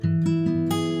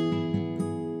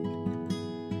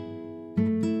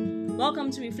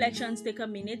Welcome to Reflections Take a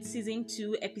Minute, Season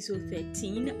 2, Episode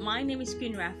 13. My name is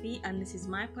Queen Rafi, and this is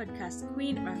my podcast,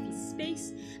 Queen Rafi's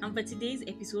Space. And for today's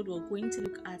episode, we're going to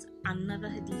look at another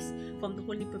hadith from the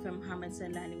Holy Prophet Muhammad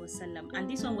Sallallahu Alaihi Wasallam. And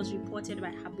this one was reported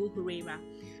by Abu Huraira.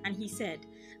 And he said,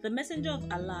 "The Messenger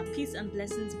of Allah, peace and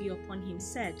blessings be upon him,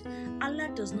 said, Allah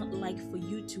does not like for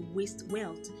you to waste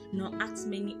wealth, nor ask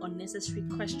many unnecessary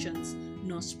questions,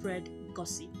 nor spread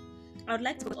gossip." I would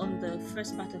like to put on the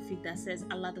first part of it that says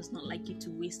Allah does not like you to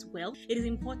waste wealth. It is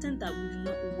important that we do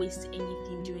not waste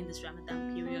anything during this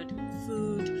Ramadan period.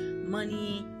 Food,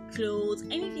 money, clothes,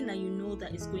 anything that you know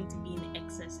that is going to be in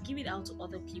excess, give it out to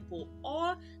other people,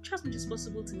 or try as much as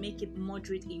possible to make it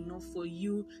moderate enough for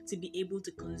you to be able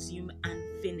to consume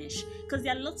and finish. Because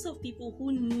there are lots of people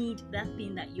who need that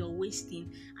thing that you're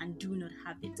wasting and do not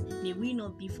have it. May we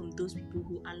not be from those people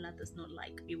who Allah does not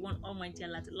like. We want Almighty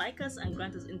Allah to like us and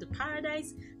grant us into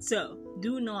paradise. So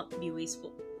do not be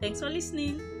wasteful. Thanks for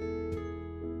listening.